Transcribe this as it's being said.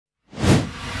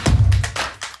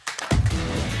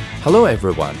Hello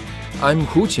everyone, I'm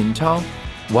Hu Qintao,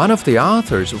 one of the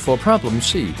authors for Problem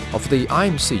C of the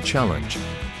IMC challenge.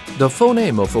 The full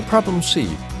name of Problem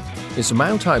C is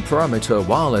Multi-Parameter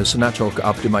Wireless Network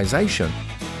Optimization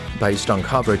based on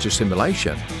coverage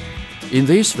simulation. In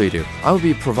this video, I will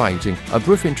be providing a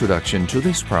brief introduction to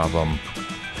this problem.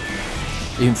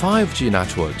 In 5G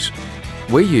networks,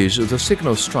 we use the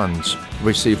signal strands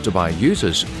received by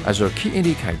users as a key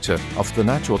indicator of the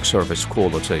network service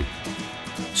quality.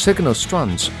 Signal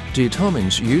strands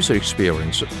determines user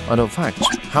experience and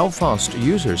affects how fast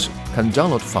users can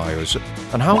download files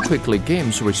and how quickly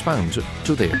games respond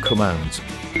to their commands.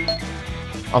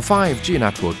 A 5G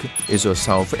network is a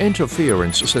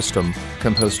self-interference system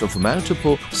composed of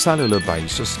multiple cellular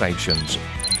base stations.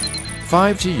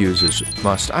 5G users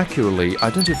must accurately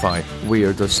identify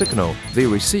where the signal they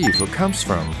receive comes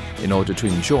from in order to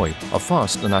enjoy a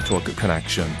fast network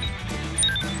connection.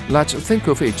 Let's think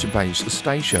of each base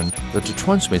station that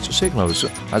transmits signals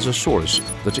as a source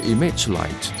that emits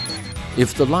light.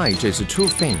 If the light is too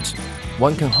faint,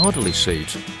 one can hardly see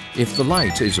it. If the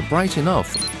light is bright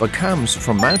enough but comes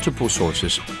from multiple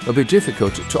sources, it will be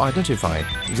difficult to identify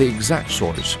the exact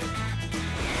source.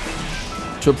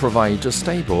 To provide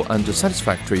stable and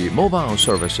satisfactory mobile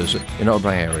services in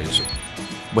urban areas,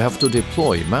 we have to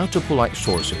deploy multiple light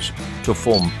sources to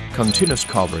form continuous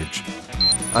coverage.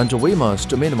 And we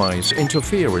must minimize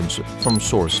interference from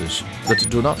sources that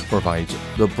do not provide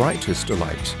the brightest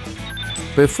light.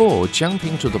 Before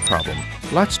jumping to the problem,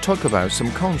 let's talk about some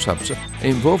concepts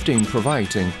involved in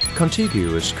providing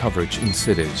contiguous coverage in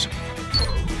cities.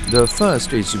 The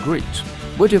first is grid.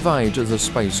 We divide the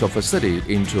space of a city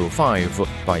into 5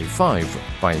 by 5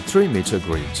 by 3 meter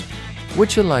grids,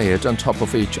 which are layered on top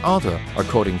of each other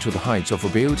according to the height of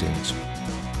buildings.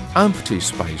 Empty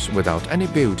space without any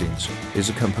buildings is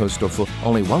composed of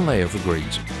only one layer of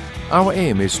grids. Our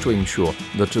aim is to ensure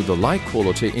that the light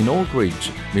quality in all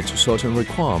grids meets certain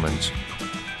requirements.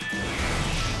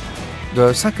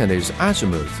 The second is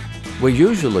azimuth. We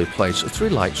usually place 3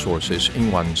 light sources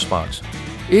in one spot.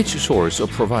 Each source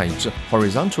provides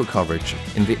horizontal coverage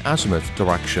in the azimuth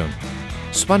direction,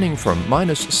 spanning from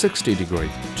 -60°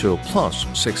 to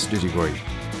 +60°.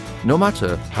 No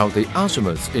matter how the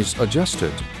azimuth is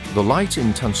adjusted, the light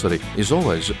intensity is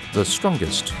always the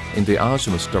strongest in the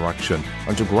azimuth direction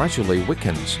and gradually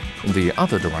weakens in the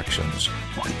other directions.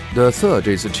 The third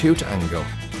is the tilt angle,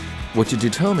 which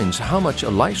determines how much a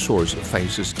light source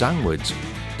faces downwards.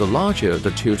 The larger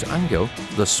the tilt angle,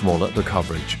 the smaller the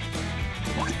coverage.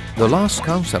 The last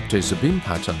concept is beam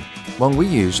pattern. When we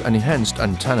use an enhanced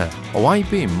antenna, a wide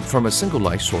beam from a single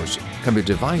light source can be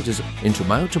divided into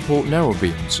multiple narrow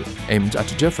beams aimed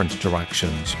at different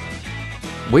directions.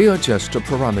 We adjust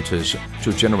parameters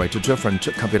to generate different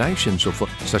combinations of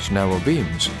such narrow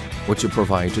beams, which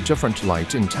provide different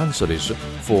light intensities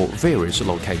for various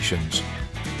locations.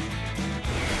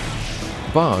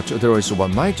 But there is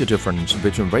one major difference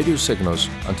between radio signals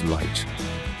and light.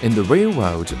 In the real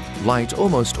world, light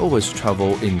almost always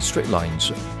travels in straight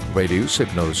lines. Radio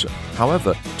signals,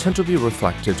 however, tend to be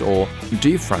reflected or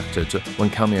diffracted when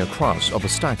coming across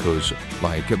obstacles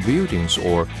like buildings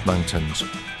or mountains.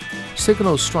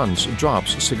 Signal strength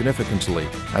drops significantly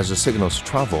as the signals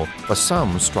travel, but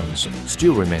some strength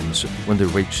still remains when they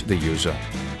reach the user.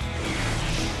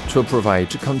 To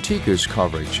provide contiguous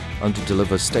coverage and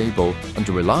deliver stable and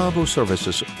reliable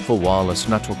services for wireless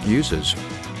network users,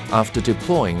 after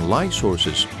deploying light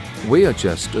sources, we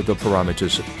adjust the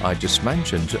parameters I just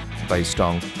mentioned based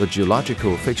on the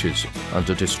geological features and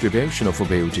the distribution of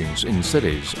buildings in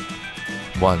cities.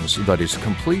 Once that is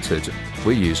completed,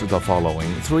 we use the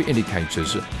following 3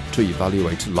 indicators to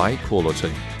evaluate light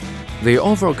quality. The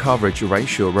overall coverage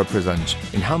ratio represents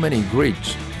in how many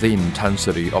grids the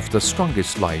intensity of the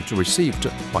strongest light received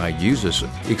by users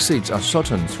exceeds a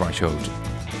certain threshold.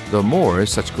 The more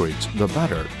such grids, the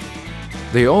better.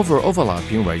 The overall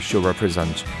overlapping ratio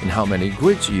represents in how many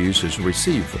grids users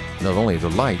receive not only the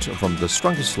light from the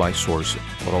strongest light source,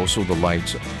 but also the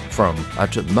light from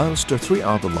at most 3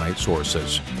 other light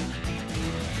sources.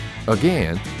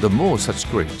 Again, the more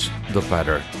such grids, the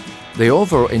better. The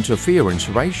overall interference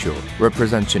ratio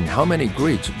represents in how many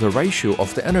grids the ratio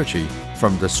of the energy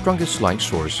from the strongest light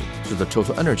source to the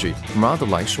total energy from other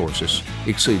light sources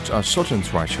exceeds a certain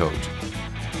threshold.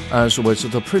 As with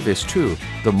the previous 2,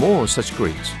 the more such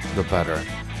grids, the better.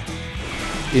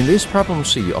 In this problem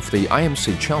C of the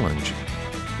IMC challenge,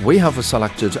 we have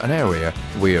selected an area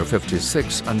where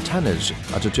 56 antennas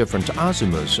at different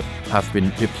azimuths have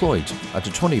been deployed at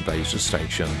 20 base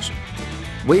stations.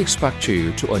 We expect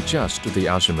you to adjust the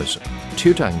azimuth,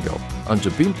 tilt angle, and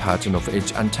the beam pattern of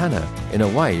each antenna in a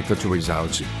way that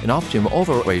results in optimal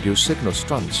overall radio signal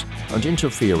strength and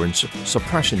interference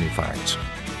suppression effects.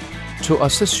 To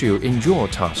assist you in your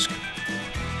task,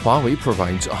 Huawei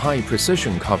provides a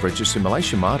high-precision coverage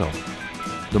simulation model.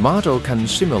 The model can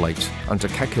simulate and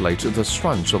calculate the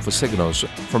strength of signals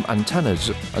from antennas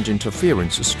and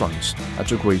interference strengths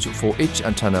at a grid for each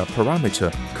antenna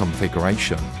parameter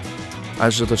configuration.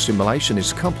 As the simulation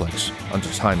is complex and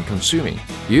time-consuming,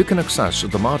 you can access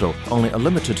the model only a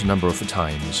limited number of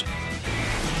times.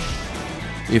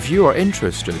 If you are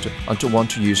interested and want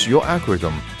to use your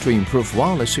algorithm to improve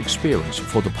wireless experience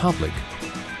for the public,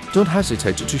 don't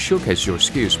hesitate to showcase your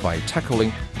skills by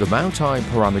tackling the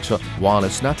multi-parameter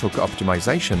wireless network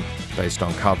optimization based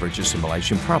on coverage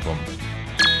simulation problem.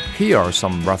 Here are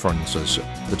some references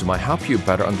that might help you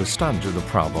better understand the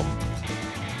problem.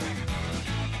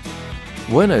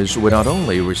 Winners will not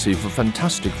only receive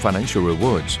fantastic financial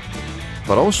rewards,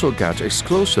 but also get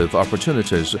exclusive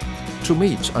opportunities to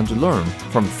meet and learn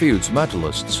from field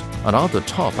medalists and other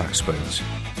top experts.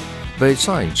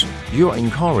 Besides, you are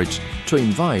encouraged to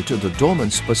invite the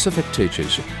domain-specific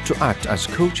teachers to act as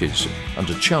coaches and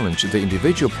challenge the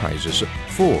individual prizes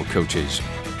for coaches.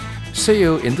 See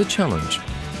you in the challenge.